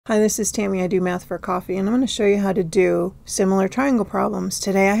Hi, this is Tammy. I do math for coffee, and I'm going to show you how to do similar triangle problems.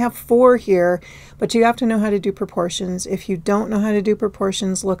 Today I have 4 here, but you have to know how to do proportions. If you don't know how to do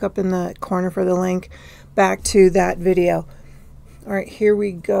proportions, look up in the corner for the link back to that video. All right, here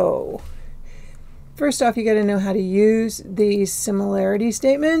we go. First off, you got to know how to use these similarity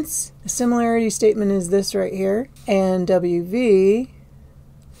statements. The similarity statement is this right here, and WV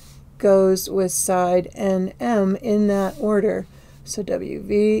goes with side NM in that order. So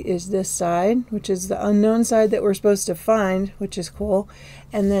WV is this side, which is the unknown side that we're supposed to find, which is cool.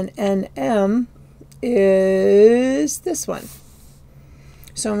 And then NM is this one.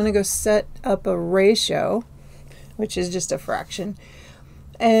 So I'm going to go set up a ratio, which is just a fraction.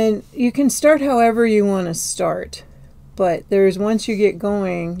 And you can start however you want to start. But once you get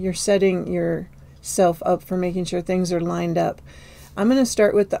going, you're setting yourself up for making sure things are lined up. I'm going to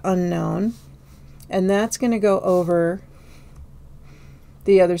start with the unknown, and that's going to go over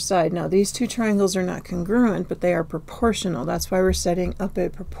the other side. Now these two triangles are not congruent, but they are proportional. That's why we're setting up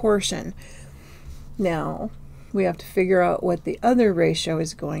a proportion. Now we have to figure out what the other ratio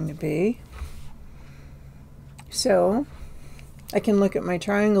is going to be. So I can look at my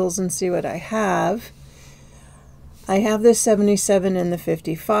triangles and see what I have. I have this 77 and the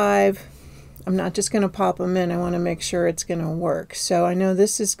 55. I'm not just going to pop them in. I want to make sure it's going to work. So I know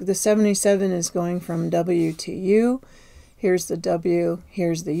this is the 77 is going from W to U. Here's the W,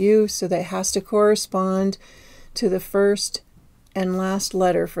 here's the U, so that has to correspond to the first and last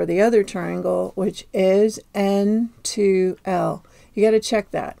letter for the other triangle, which is N to L. You got to check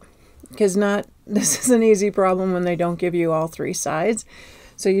that, because this is an easy problem when they don't give you all 3 sides,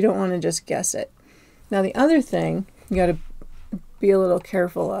 so you don't want to just guess it. Now the other thing you got to be a little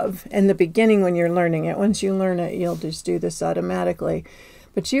careful of in the beginning when you're learning it. Once you learn it, you'll just do this automatically,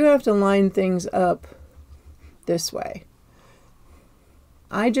 but you have to line things up this way.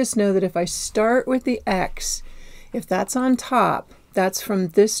 I just know that if I start with the X, if that's on top, that's from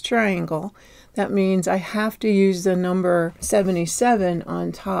this triangle, that means I have to use the number 77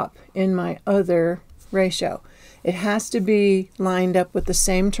 on top in my other ratio. It has to be lined up with the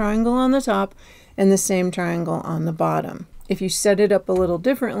same triangle on the top and the same triangle on the bottom. If you set it up a little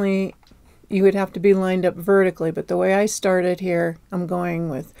differently, you would have to be lined up vertically, but the way I started here, I'm going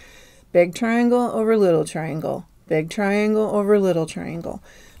with big triangle over little triangle. Big triangle over little triangle.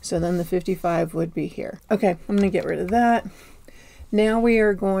 So then the 55 would be here. Okay, I'm going to get rid of that. Now we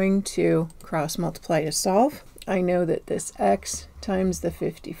are going to cross multiply to solve. I know that this X times the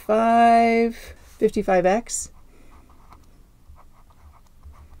 55x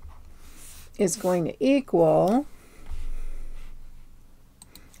is going to equal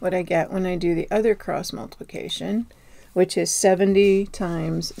what I get when I do the other cross multiplication, which is 70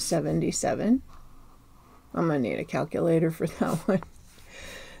 times 77. I'm going to need a calculator for that one.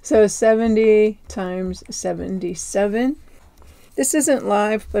 So 70 times 77. This isn't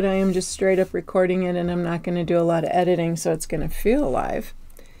live, but I am just straight up recording it, and I'm not going to do a lot of editing, so it's going to feel live.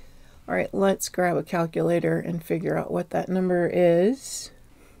 All right, let's grab a calculator and figure out what that number is.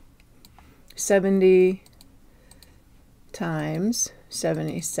 70 times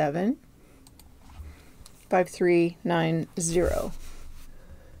 77. 5390.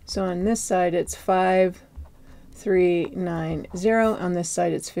 So on this side it's 5390. On this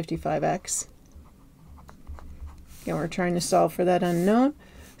side it's 55x. Again, we're trying to solve for that unknown.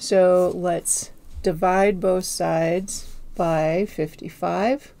 So let's divide both sides by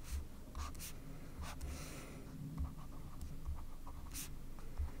 55.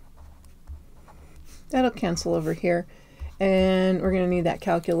 That'll cancel over here. And we're going to need that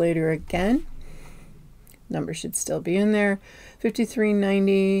calculator again. Number should still be in there.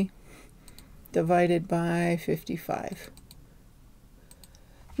 5390 divided by 55.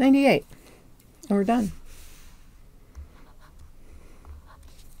 98. And we're done.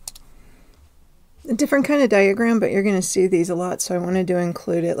 A different kind of diagram, but you're going to see these a lot, so I wanted to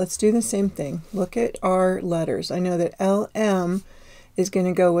include it. Let's do the same thing. Look at our letters. I know that LM is going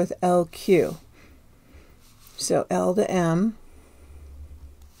to go with LQ. So L to M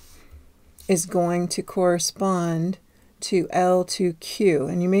is going to correspond to L to Q.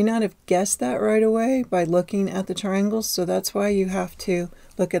 And you may not have guessed that right away by looking at the triangles, so that's why you have to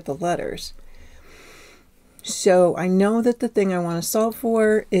look at the letters. So I know that the thing I want to solve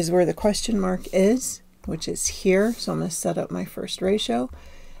for is where the question mark is, which is here. So I'm going to set up my first ratio,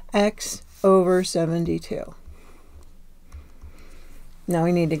 X over 72. Now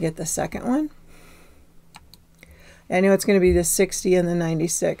we need to get the second one. I know it's going to be the 60 and the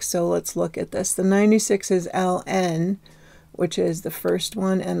 96, so let's look at this. The 96 is LN, which is the first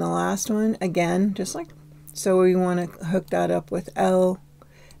one and the last one. Again, just like, so we want to hook that up with L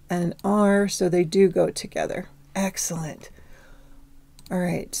and R, so they do go together. Excellent. All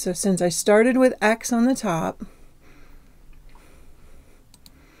right, so since I started with X on the top,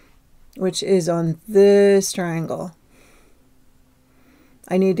 which is on this triangle,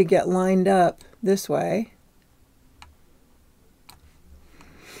 I need to get lined up this way.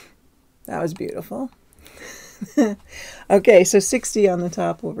 That was beautiful. Okay, so 60 on the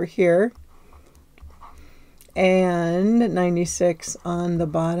top over here, and 96 on the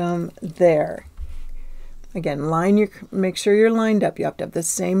bottom there. Again, make sure you're lined up. You have to have the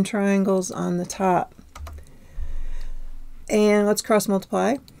same triangles on the top. And let's cross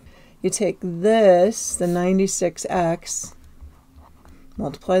multiply. You take this, the 96x,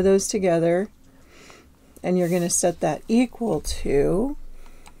 multiply those together, and you're going to set that equal to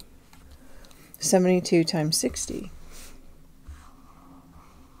 72 times 60.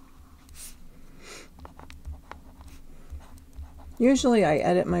 Usually I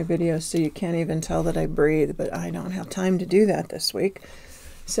edit my videos so you can't even tell that I breathe, but I don't have time to do that this week.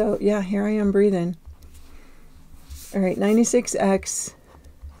 So yeah, here I am breathing. All right, 96x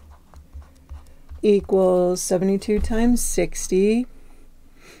equals 72 times 60.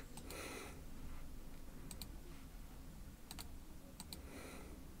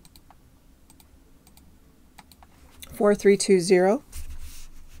 Four, 3, 2, 0.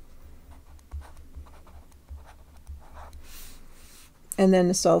 And then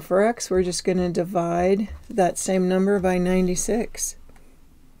to solve for x, we're just going to divide that same number by 96.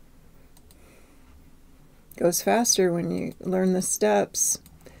 Goes faster when you learn the steps.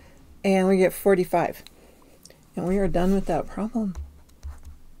 And we get 45. And we are done with that problem.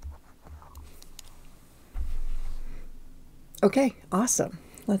 Okay, awesome.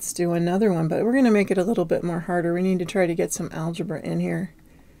 Let's do another one, but we're going to make it a little bit more harder. We need to try to get some algebra in here.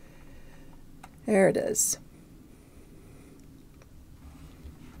 There it is.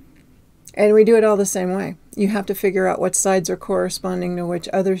 And we do it all the same way. You have to figure out what sides are corresponding to which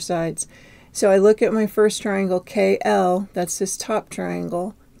other sides. So I look at my first triangle, KL, that's this top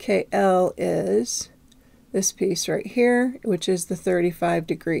triangle. KL is this piece right here, which is the 35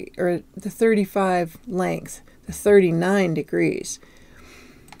 degree, or the 35 length, the 39 degrees.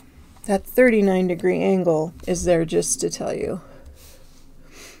 That 39 degree angle is there just to tell you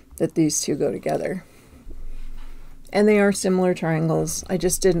that these two go together. And they are similar triangles. I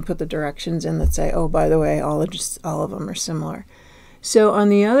just didn't put the directions in that say, oh, by the way, all of them are similar. So on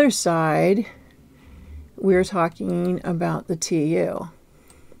the other side, we're talking about the TU,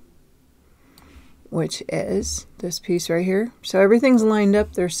 which is this piece right here. So everything's lined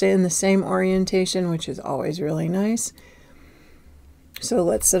up. They're in the same orientation, which is always really nice. So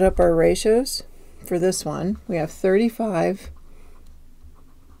let's set up our ratios for this one. We have 35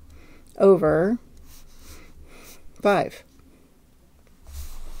 over 5.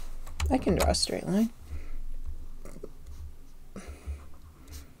 I can draw a straight line.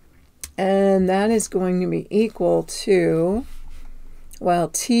 And that is going to be equal to, well,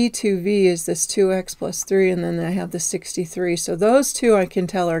 T2V is this 2x plus 3, and then I have the 63. So those two I can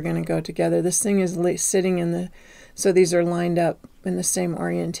tell are going to go together. This thing is sitting in the, so these are lined up in the same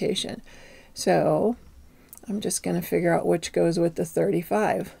orientation. So I'm just going to figure out which goes with the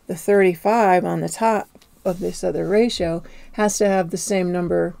 35. The 35 on the top of this other ratio has to have the same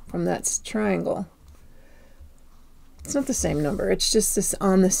number from that triangle. It's not the same number, it's just this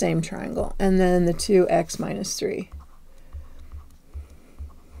on the same triangle. And then the 2x minus 3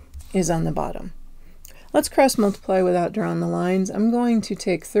 is on the bottom. Let's cross multiply without drawing the lines. I'm going to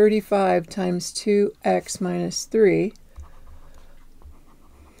take 35 times 2x minus 3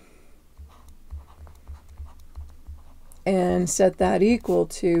 and set that equal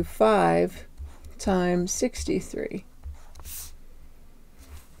to 5 times 63.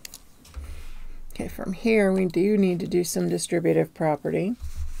 Okay, from here we do need to do some distributive property.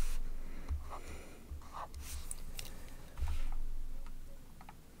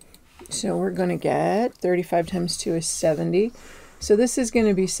 So we're going to get 35 times 2 is 70. So this is going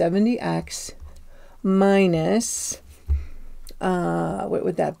to be 70x minus, what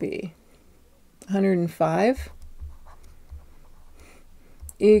would that be? 105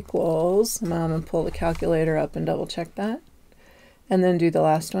 equals, I'm going to pull the calculator up and double check that. And then do the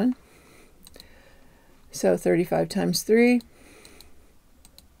last one. So 35 times 3.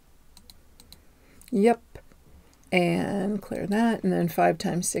 Yep. And clear that. And then 5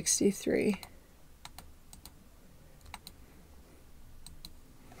 times 63.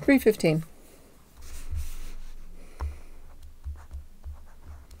 315.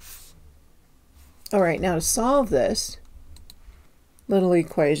 All right, now to solve this little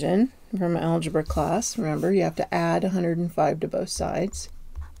equation from algebra class, remember you have to add 105 to both sides.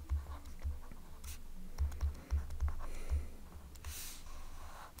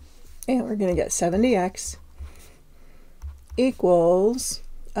 And we're going to get 70x equals,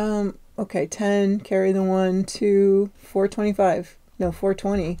 okay, 10, carry the 1, 2, 425. No,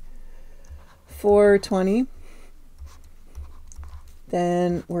 420. 420.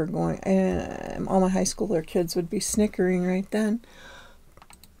 Then we're going, all my high schooler kids would be snickering right then.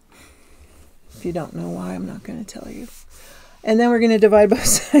 If you don't know why, I'm not going to tell you. And then we're going to divide both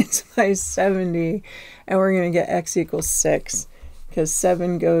sides by 70, and we're going to get x equals 6, because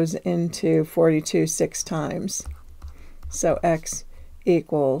 7 goes into 42 6 times. So x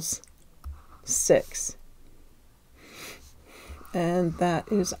equals 6. And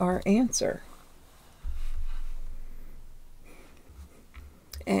that is our answer.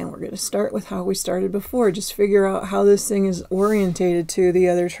 And we're going to start with how we started before. Just figure out how this thing is orientated to the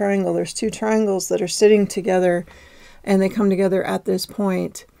other triangle. There's two triangles that are sitting together, and they come together at this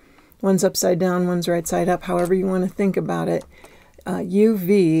point. One's upside down, one's right side up, however you want to think about it.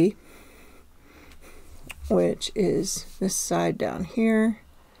 UV, which is this side down here,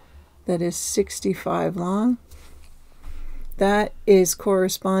 that is 65 long. That is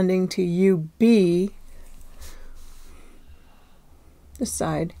corresponding to UB, this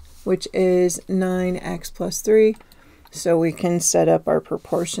side, which is 9x plus 3. So we can set up our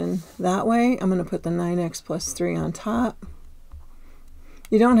proportion that way. I'm going to put the 9x plus 3 on top.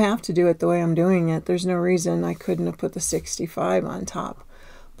 You don't have to do it the way I'm doing it. There's no reason I couldn't have put the 65 on top.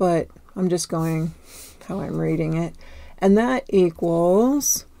 But I'm just going how I'm reading it. And that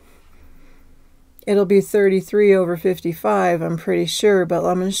equals, it'll be 33 over 55, I'm pretty sure. But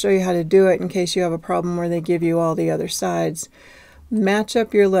I'm going to show you how to do it in case you have a problem where they give you all the other sides. Match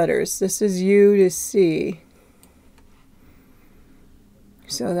up your letters. This is U to C.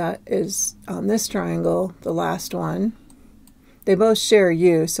 So that is on this triangle, the last one. They both share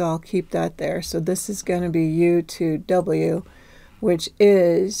U, so I'll keep that there. So this is going to be U to W, which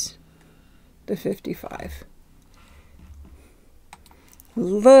is the 55.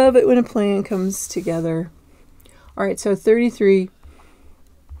 Love it when a plan comes together. All right, so 33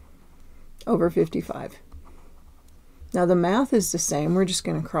 over 55. Now the math is the same. We're just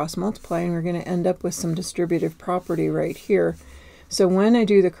going to cross multiply, and we're going to end up with some distributive property right here. So when I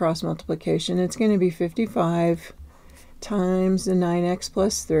do the cross multiplication, it's going to be 55 times the 9x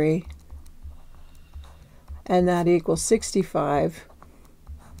plus 3, and that equals 65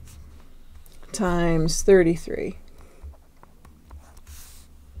 times 33.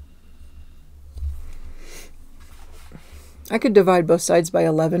 I could divide both sides by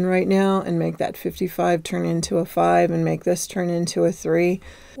 11 right now and make that 55 turn into a 5 and make this turn into a 3.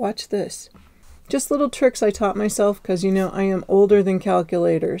 Watch this. Just little tricks I taught myself because, you know, I am older than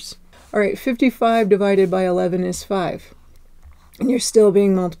calculators. All right, 55 divided by 11 is 5. And you're still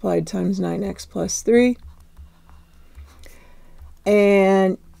being multiplied times 9x plus 3.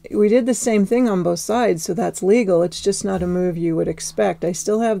 And we did the same thing on both sides, so that's legal. It's just not a move you would expect. I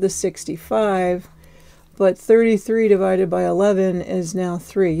still have the 65. But 33 divided by 11 is now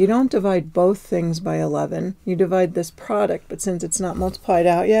 3. You don't divide both things by 11. You divide this product, but since it's not multiplied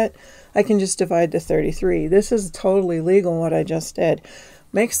out yet, I can just divide the 33. This is totally legal, what I just did.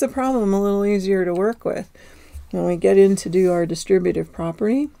 Makes the problem a little easier to work with. When we get in to do our distributive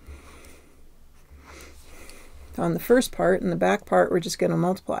property, on the first part and the back part, we're just going to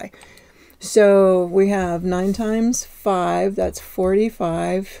multiply. So we have 9 times 5, that's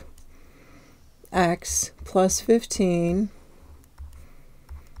 45. X plus 15,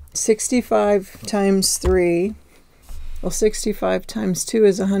 65 times 3, well 65 times 2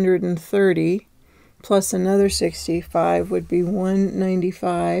 is 130, plus another 65 would be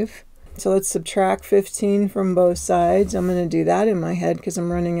 195. So let's subtract 15 from both sides. I'm going to do that in my head because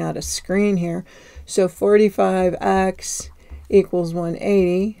I'm running out of screen here. So 45x equals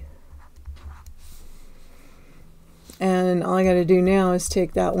 180. And all I got to do now is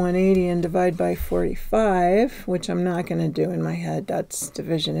take that 180 and divide by 45, which I'm not going to do in my head. That's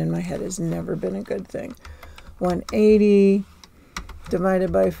division in my head has never been a good thing. 180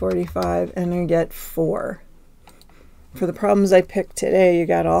 divided by 45, and I get 4. For the problems I picked today, you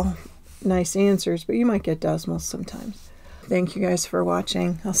got all nice answers, but you might get decimals sometimes. Thank you guys for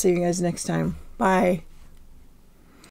watching. I'll see you guys next time. Bye.